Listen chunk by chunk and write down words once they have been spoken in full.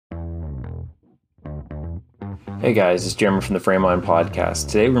Hey guys, it's Jeremy from the Frame Line Podcast.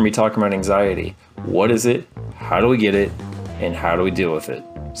 Today we're going to be talking about anxiety. What is it? How do we get it? And how do we deal with it?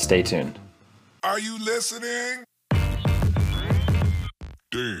 Stay tuned. Are you listening?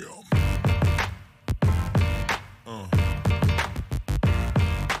 Damn.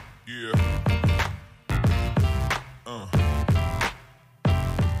 Yeah.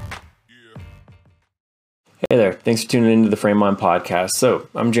 Hey there, thanks for tuning into the Frame Line Podcast. So,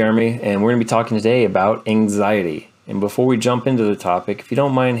 I'm Jeremy, and we're going to be talking today about anxiety. And before we jump into the topic, if you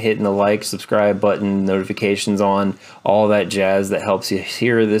don't mind hitting the like, subscribe button, notifications on, all that jazz that helps you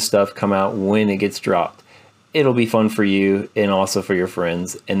hear this stuff come out when it gets dropped. It'll be fun for you and also for your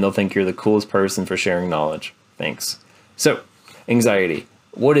friends, and they'll think you're the coolest person for sharing knowledge. Thanks. So, anxiety.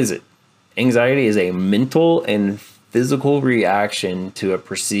 What is it? Anxiety is a mental and physical reaction to a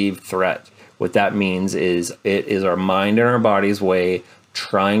perceived threat. What that means is it is our mind and our body's way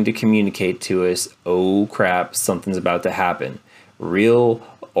trying to communicate to us, oh crap, something's about to happen, real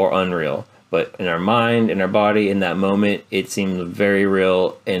or unreal. But in our mind, in our body, in that moment, it seems very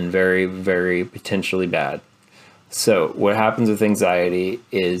real and very, very potentially bad. So what happens with anxiety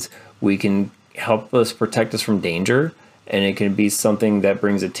is we can help us protect us from danger, and it can be something that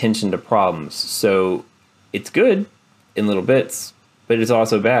brings attention to problems. So it's good in little bits, but it's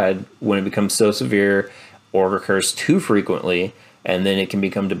also bad when it becomes so severe or occurs too frequently, and then it can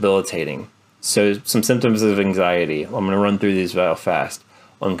become debilitating. So some symptoms of anxiety, I'm going to run through these real fast.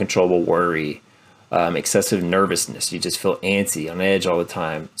 Uncontrollable worry, excessive nervousness, you just feel antsy, on edge all the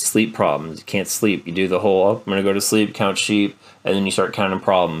time. Sleep problems, you can't sleep, you do the whole, I'm going to go to sleep, count sheep, and then you start counting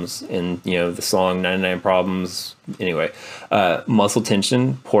problems, and the song 99 Problems, anyway. Muscle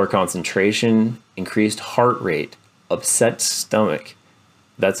tension, poor concentration, increased heart rate, upset stomach,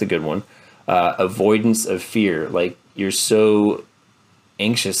 that's a good one. Avoidance of fear, like you're so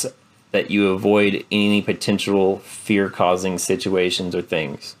anxious that you avoid any potential fear-causing situations or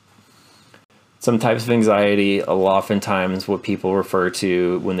things. Some types of anxiety, oftentimes what people refer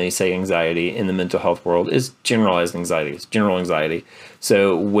to when they say anxiety in the mental health world is generalized anxiety. It's general anxiety.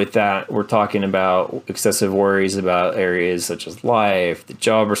 So with that, we're talking about excessive worries about areas such as life, the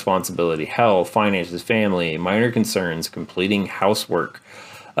job responsibility, health, finances, family, minor concerns, completing housework,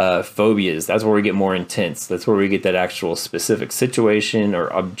 phobias. That's where we get more intense. That's where we get that actual specific situation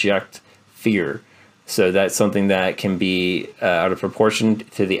or object fear. So that's something that can be out of proportion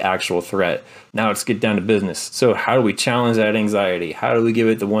to the actual threat. Now let's get down to business. So how do we challenge that anxiety? How do we give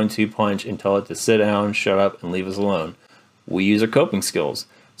it the 1-2 punch and tell it to sit down, shut up, and leave us alone? We use our coping skills.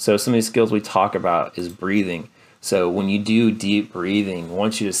 So some of these skills we talk about is breathing. So when you do deep breathing, I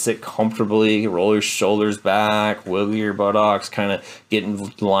want you to sit comfortably, roll your shoulders back, wiggle your buttocks, kind of get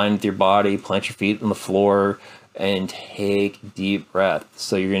in line with your body, plant your feet on the floor, and take deep breaths.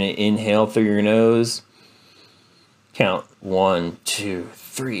 So you're going to inhale through your nose, count 1, 2,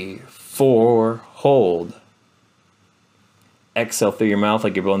 3, 4, hold. Exhale through your mouth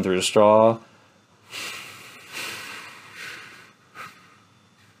like you're blowing through a straw.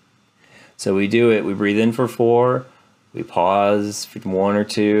 So we do it, we breathe in for 4, we pause for 1 or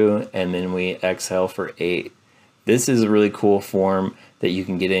 2, and then we exhale for 8. This is a really cool form that you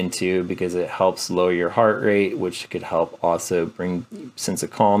can get into because it helps lower your heart rate, which could help also bring a sense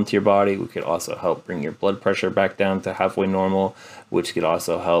of calm to your body. We could also help bring your blood pressure back down to halfway normal, which could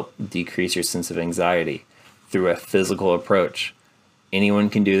also help decrease your sense of anxiety through a physical approach.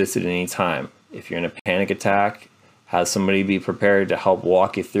 Anyone can do this at any time. If you're in a panic attack, have somebody be prepared to help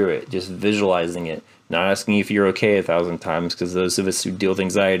walk you through it, just visualizing it, not asking if you're okay 1,000 times, because those of us who deal with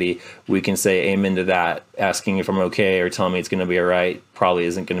anxiety, we can say amen to that. Asking if I'm okay or telling me it's going to be all right probably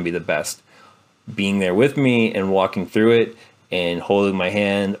isn't going to be the best. Being there with me and walking through it and holding my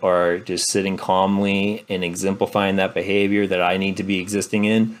hand or just sitting calmly and exemplifying that behavior that I need to be existing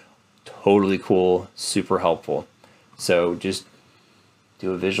in, totally cool, super helpful. So just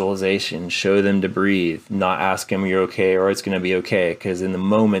do a visualization, show them to breathe, not ask them you're okay or it's going to be okay, because in the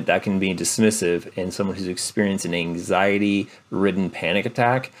moment that can be dismissive, and someone who's experienced an anxiety-ridden panic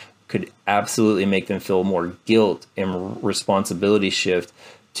attack could absolutely make them feel more guilt and responsibility shift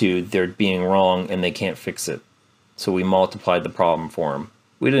to their being wrong and they can't fix it. So we multiplied the problem for them.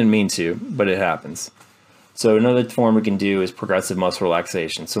 We didn't mean to, but it happens. So another form we can do is progressive muscle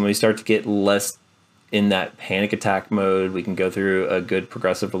relaxation. So when we start to get less in that panic attack mode, we can go through a good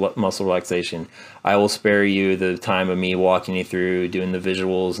progressive muscle relaxation. I will spare you the time of me walking you through, doing the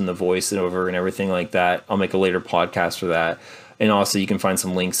visuals and the voice over and everything like that. I'll make a later podcast for that. And also you can find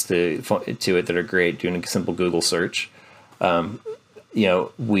some links to it that are great doing a simple Google search.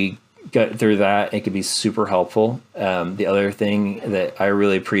 We get through that, it could be super helpful. The other thing that I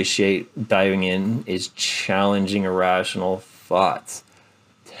really appreciate diving in is challenging irrational thoughts.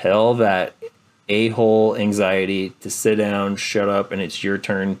 Tell that a-hole anxiety to sit down, shut up, and it's your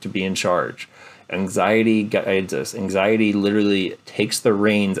turn to be in charge. Anxiety guides us. Anxiety literally takes the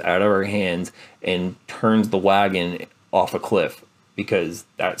reins out of our hands and turns the wagon off a cliff, because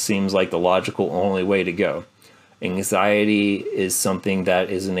that seems like the logical only way to go. Anxiety is something that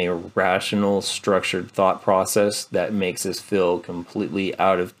is an irrational, structured thought process that makes us feel completely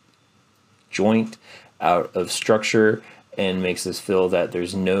out of joint, out of structure, and makes us feel that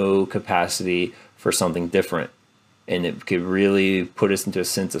there's no capacity for something different. And it could really put us into a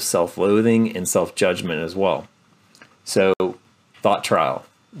sense of self-loathing and self-judgment as well. So, thought trial.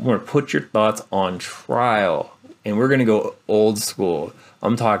 We're going to put your thoughts on trial, and we're going to go old school.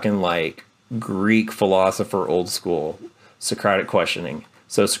 I'm talking like Greek philosopher old school, Socratic questioning.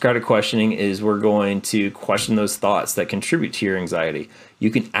 So Socratic questioning is we're going to question those thoughts that contribute to your anxiety.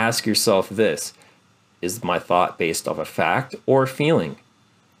 You can ask yourself this: is my thought based off a fact or a feeling?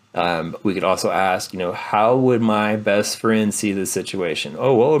 We could also ask, how would my best friend see this situation?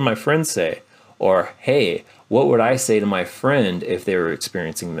 Oh, what would my friend say? Or, hey, what would I say to my friend if they were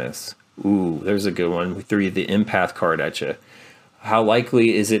experiencing this? Ooh, there's a good one. We threw the empath card at you. How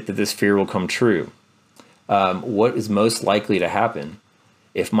likely is it that this fear will come true? What is most likely to happen?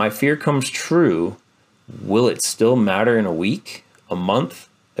 If my fear comes true, will it still matter in a week, a month,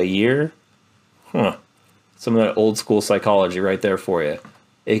 a year? Some of that old school psychology right there for you.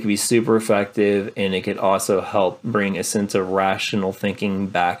 It could be super effective, and it could also help bring a sense of rational thinking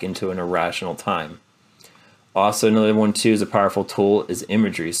back into an irrational time. Also, another one too is a powerful tool is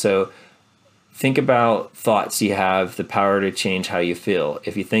imagery. So think about thoughts you have the power to change how you feel.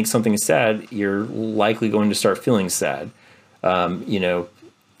 If you think something is sad, you're likely going to start feeling sad.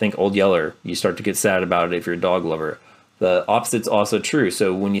 Think Old Yeller. You start to get sad about it if you're a dog lover. The opposite's also true.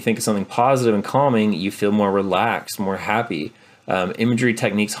 So when you think of something positive and calming, you feel more relaxed, more happy. Imagery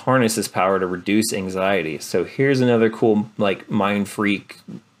techniques harness this power to reduce anxiety. So here's another cool mind freak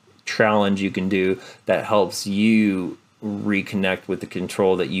challenge you can do that helps you reconnect with the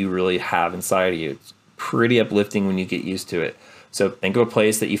control that you really have inside of you. It's pretty uplifting when you get used to it. So think of a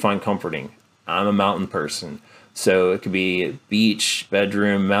place that you find comforting. I'm a mountain person, so it could be beach,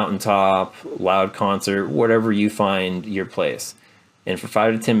 bedroom, mountaintop, loud concert, whatever you find your place. And for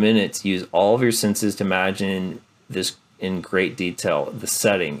 5 to 10 minutes, use all of your senses to imagine this in great detail. The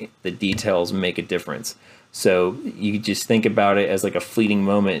setting, the details make a difference. So you just think about it as like a fleeting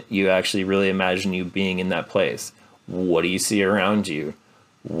moment. You actually really imagine you being in that place. What do you see around you?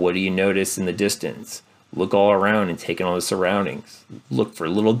 What do you notice in the distance? Look all around and take in all the surroundings. Look for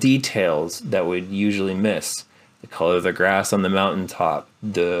little details that we'd usually miss. The color of the grass on the mountaintop,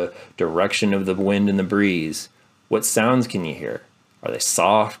 the direction of the wind and the breeze. What sounds can you hear? Are they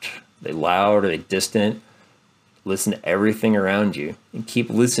soft? Are they loud? Are they distant? Listen to everything around you and keep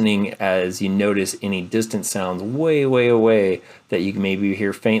listening as you notice any distant sounds way, way away that you can maybe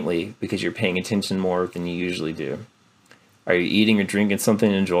hear faintly because you're paying attention more than you usually do. Are you eating or drinking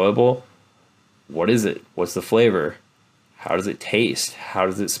something enjoyable? What is it? What's the flavor? How does it taste? How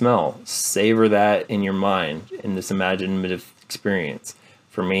does it smell? Savor that in your mind in this imaginative experience.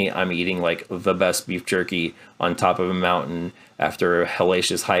 For me, I'm eating like the best beef jerky on top of a mountain after a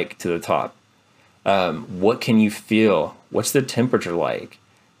hellacious hike to the top. What can you feel? What's the temperature like?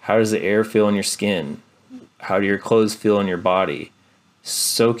 How does the air feel in your skin? How do your clothes feel in your body?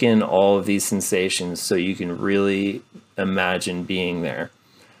 Soak in all of these sensations so you can really imagine being there.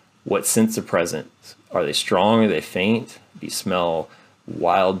 What scents are present? Are they strong? Are they faint? Do you smell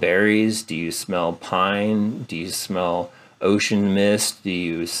wild berries? Do you smell pine? Do you smell ocean mist? Do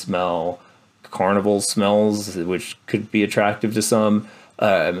you smell carnival smells, which could be attractive to some?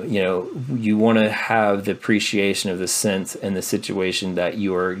 You want to have the appreciation of the sense and the situation that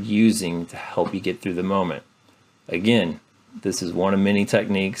you are using to help you get through the moment. Again, this is one of many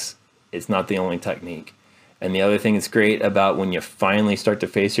techniques. It's not the only technique. And the other thing that's great about when you finally start to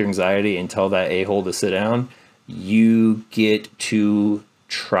face your anxiety and tell that a-hole to sit down, you get to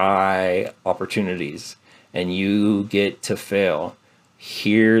try opportunities and you get to fail.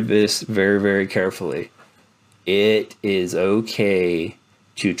 Hear this very, very carefully. It is okay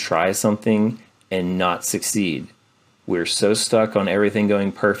to try something and not succeed. We're so stuck on everything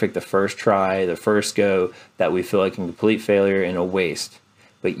going perfect the first try, the first go, that we feel like a complete failure and a waste.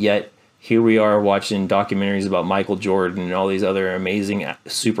 But yet, here we are watching documentaries about Michael Jordan and all these other amazing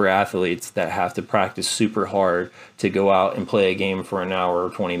super athletes that have to practice super hard to go out and play a game for an hour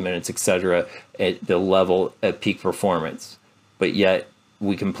or 20 minutes, etc., at the level of peak performance. But yet,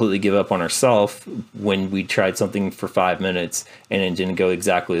 we completely give up on ourselves when we tried something for 5 minutes and it didn't go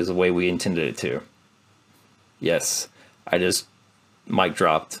exactly as the way we intended it to. Yes, I just mic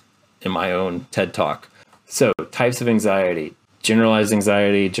dropped in my own TED Talk. So, types of anxiety. Generalized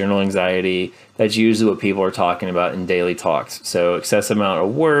anxiety, general anxiety, that's usually what people are talking about in daily talks. So excessive amount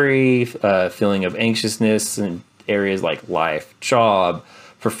of worry, feeling of anxiousness in areas like life, job,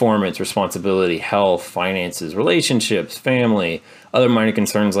 performance, responsibility, health, finances, relationships, family, other minor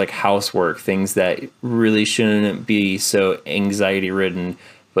concerns like housework, things that really shouldn't be so anxiety ridden,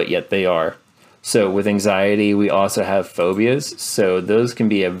 but yet they are. So with anxiety, we also have phobias. So those can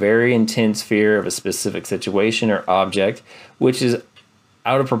be a very intense fear of a specific situation or object, which is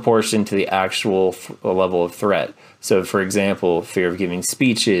out of proportion to the actual level of threat. So for example, fear of giving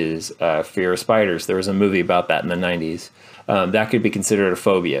speeches, fear of spiders. There was a movie about that in the 90s. That could be considered a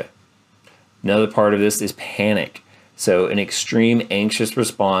phobia. Another part of this is panic. So an extreme anxious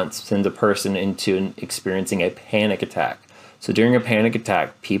response sends a person into experiencing a panic attack. So during a panic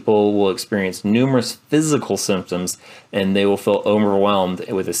attack, people will experience numerous physical symptoms and they will feel overwhelmed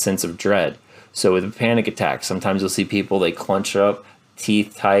with a sense of dread. So with a panic attack, sometimes you'll see people, they clench up,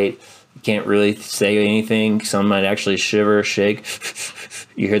 teeth tight, can't really say anything. Some might actually shiver, shake.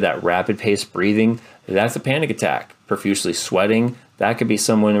 You hear that rapid paced breathing. That's a panic attack. Profusely sweating. That could be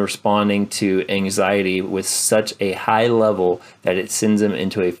someone responding to anxiety with such a high level that it sends them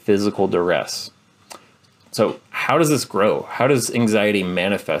into a physical duress. So how does this grow? How does anxiety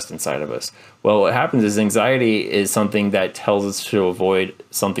manifest inside of us? Well, what happens is anxiety is something that tells us to avoid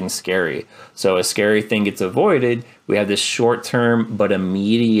something scary. So a scary thing gets avoided, we have this short-term but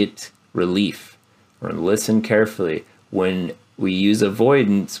immediate relief. Listen carefully. When we use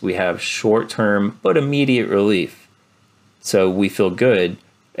avoidance, we have short-term but immediate relief. So we feel good,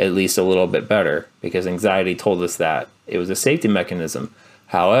 at least a little bit better, because anxiety told us that. It was a safety mechanism.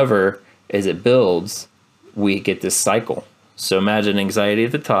 However, as it builds, we get this cycle. So imagine anxiety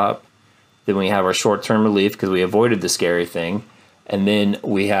at the top, then we have our short-term relief because we avoided the scary thing, and then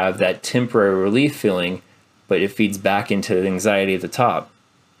we have that temporary relief feeling, but it feeds back into the anxiety at the top.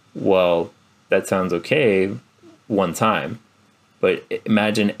 Well, that sounds okay one time, but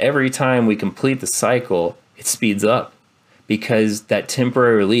imagine every time we complete the cycle, it speeds up because that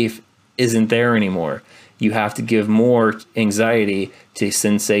temporary relief isn't there anymore. You have to give more anxiety to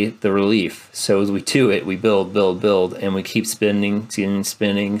sensate the relief. So as we do it, we build, and we keep spinning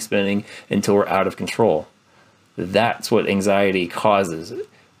until we're out of control. That's what anxiety causes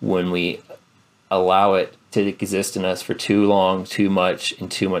when we allow it to exist in us for too long, too much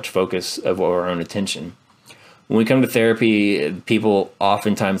focus of our own attention. When we come to therapy, people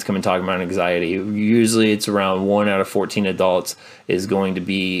oftentimes come and talk about anxiety. Usually it's around 1 out of 14 adults is going to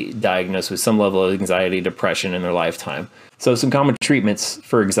be diagnosed with some level of anxiety, depression in their lifetime. So some common treatments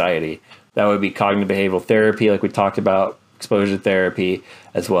for anxiety, that would be cognitive behavioral therapy, like we talked about, exposure therapy,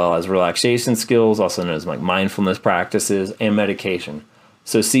 as well as relaxation skills, also known as like mindfulness practices, and medication.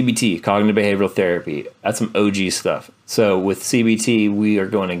 So CBT, cognitive behavioral therapy, that's some OG stuff. So with CBT, we are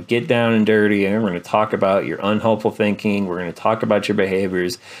going to get down and dirty, and we're going to talk about your unhelpful thinking. We're going to talk about your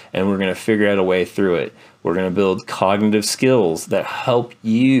behaviors, and we're going to figure out a way through it. We're going to build cognitive skills that help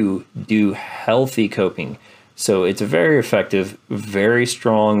you do healthy coping. So it's very effective, very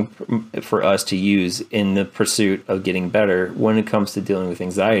strong for us to use in the pursuit of getting better when it comes to dealing with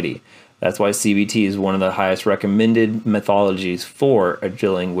anxiety. That's why CBT is one of the highest recommended methodologies for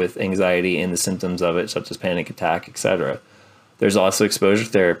dealing with anxiety and the symptoms of it, such as panic attack, etc. There's also exposure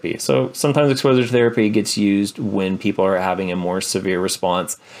therapy. So sometimes exposure therapy gets used when people are having a more severe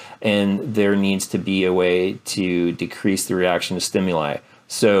response and there needs to be a way to decrease the reaction to stimuli.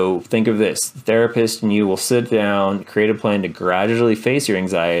 So think of this, the therapist and you will sit down, create a plan to gradually face your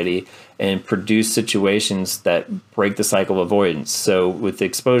anxiety and produce situations that break the cycle of avoidance. So with the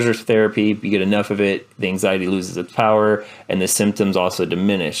exposure therapy, you get enough of it, the anxiety loses its power and the symptoms also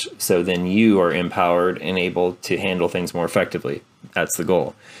diminish. So then you are empowered and able to handle things more effectively. That's the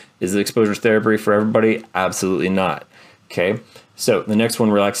goal. Is the exposure therapy for everybody? Absolutely not. Okay. So the next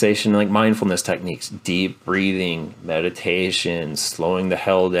one, relaxation, like mindfulness techniques, deep breathing, meditation, slowing the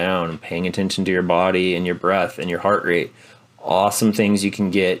hell down, paying attention to your body and your breath and your heart rate. Awesome things you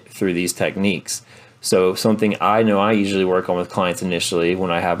can get through these techniques. So something I know I usually work on with clients initially when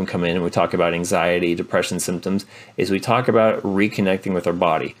I have them come in and we talk about anxiety, depression symptoms, is we talk about reconnecting with our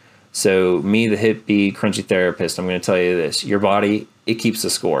body. So me, the hippie, crunchy therapist, I'm going to tell you this, your body, it keeps the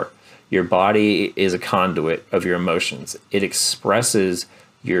score. Your body is a conduit of your emotions. It expresses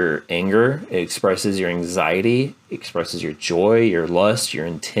your anger, it expresses your anxiety, it expresses your joy, your lust, your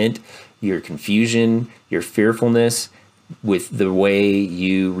intent, your confusion, your fearfulness. with the way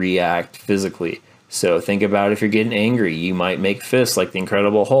you react physically. So think about if you're getting angry, you might make fists like the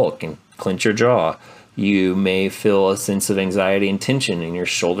Incredible Hulk and clench your jaw. You may feel a sense of anxiety and tension, and your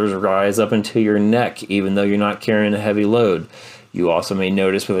shoulders rise up into your neck, even though you're not carrying a heavy load. You also may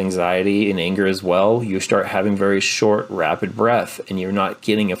notice with anxiety and anger as well, you start having very short, rapid breath, and you're not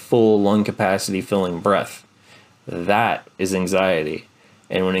getting a full lung capacity filling breath. That is anxiety.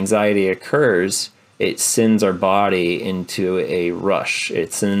 And when anxiety occurs, it sends our body into a rush.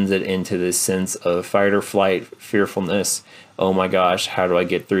 It sends it into this sense of fight or flight, fearfulness. Oh my gosh, how do I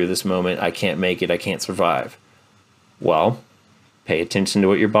get through this moment? I can't make it. I can't survive. Well, pay attention to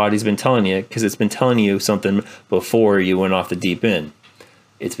what your body's been telling you, because it's been telling you something before you went off the deep end.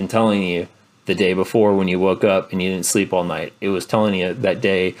 It's been telling you the day before when you woke up and you didn't sleep all night. It was telling you that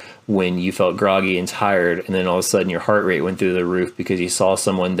day when you felt groggy and tired, and then all of a sudden your heart rate went through the roof because you saw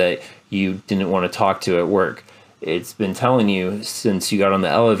someone that you didn't want to talk to at work. It's been telling you since you got on the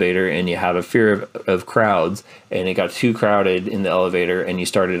elevator and you have a fear of crowds, and it got too crowded in the elevator and you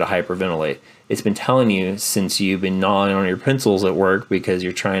started to hyperventilate. It's been telling you since you've been gnawing on your pencils at work because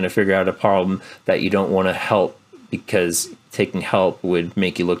you're trying to figure out a problem that you don't want to help because taking help would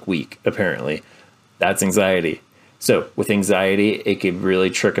make you look weak, apparently. That's anxiety. So with anxiety, it could really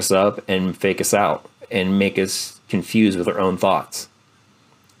trick us up and fake us out and make us confused with our own thoughts.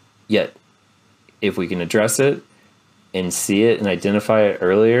 Yet, if we can address it and see it and identify it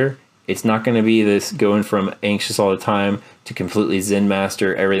earlier, it's not going to be this going from anxious all the time to completely Zen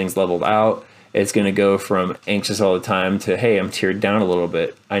master, everything's leveled out. It's going to go from anxious all the time to, hey, I'm teared down a little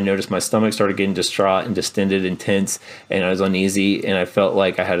bit. I noticed my stomach started getting distraught and distended and tense, and I was uneasy, and I felt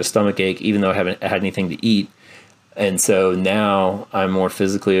like I had a stomach ache even though I haven't had anything to eat. And so now I'm more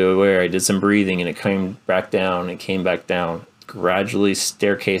physically aware. I did some breathing and it came back down and came back down, gradually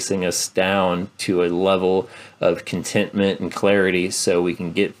staircasing us down to a level of contentment and clarity so we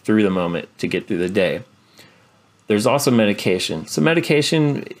can get through the moment to get through the day. There's also medication. So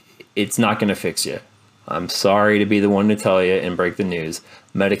medication, it's not going to fix you. I'm sorry to be the one to tell you and break the news.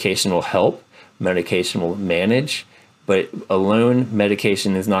 Medication will help. Medication will manage. But alone,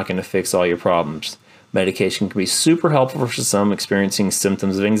 medication is not going to fix all your problems. Medication can be super helpful for some experiencing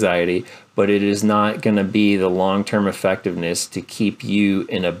symptoms of anxiety, but it is not going to be the long-term effectiveness to keep you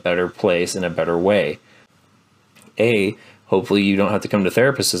in a better place in a better way. A, hopefully you don't have to come to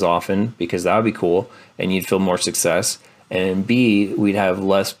therapists as often, because that would be cool and you'd feel more success. And B, we'd have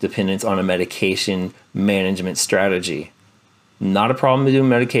less dependence on a medication management strategy. Not a problem with doing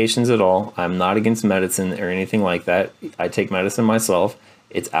medications at all. I'm not against medicine or anything like that. I take medicine myself.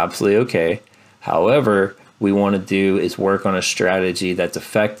 It's absolutely okay. However, we want to do is work on a strategy that's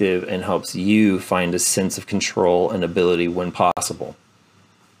effective and helps you find a sense of control and ability when possible.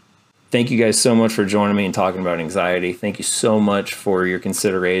 Thank you guys so much for joining me and talking about anxiety. Thank you so much for your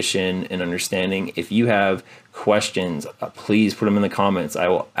consideration and understanding. If you have questions, please put them in the comments. I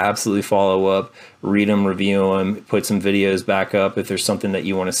will absolutely follow up, read them, review them, put some videos back up if there's something that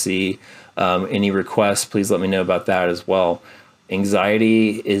you want to see. Any requests, please let me know about that as well.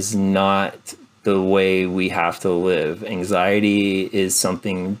 Anxiety is not the way we have to live. Anxiety is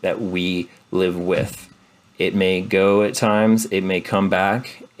something that we live with. It may go at times, it may come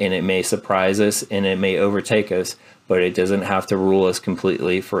back, and it may surprise us, and it may overtake us, but it doesn't have to rule us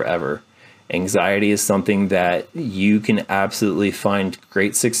completely forever. Anxiety is something that you can absolutely find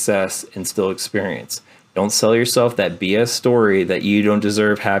great success and still experience. Don't sell yourself that BS story that you don't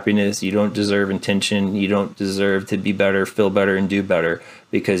deserve happiness, you don't deserve intention, you don't deserve to be better, feel better, and do better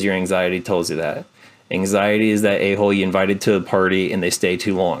because your anxiety tells you that. Anxiety is that a-hole you invited to a party and they stay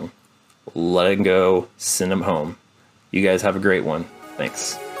too long. Let it go, send them home. You guys have a great one.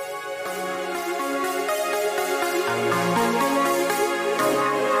 Thanks.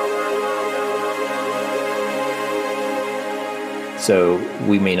 So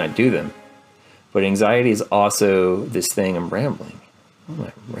we may not do them. But anxiety is also this thing I'm rambling. What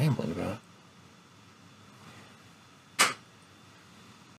am I rambling about?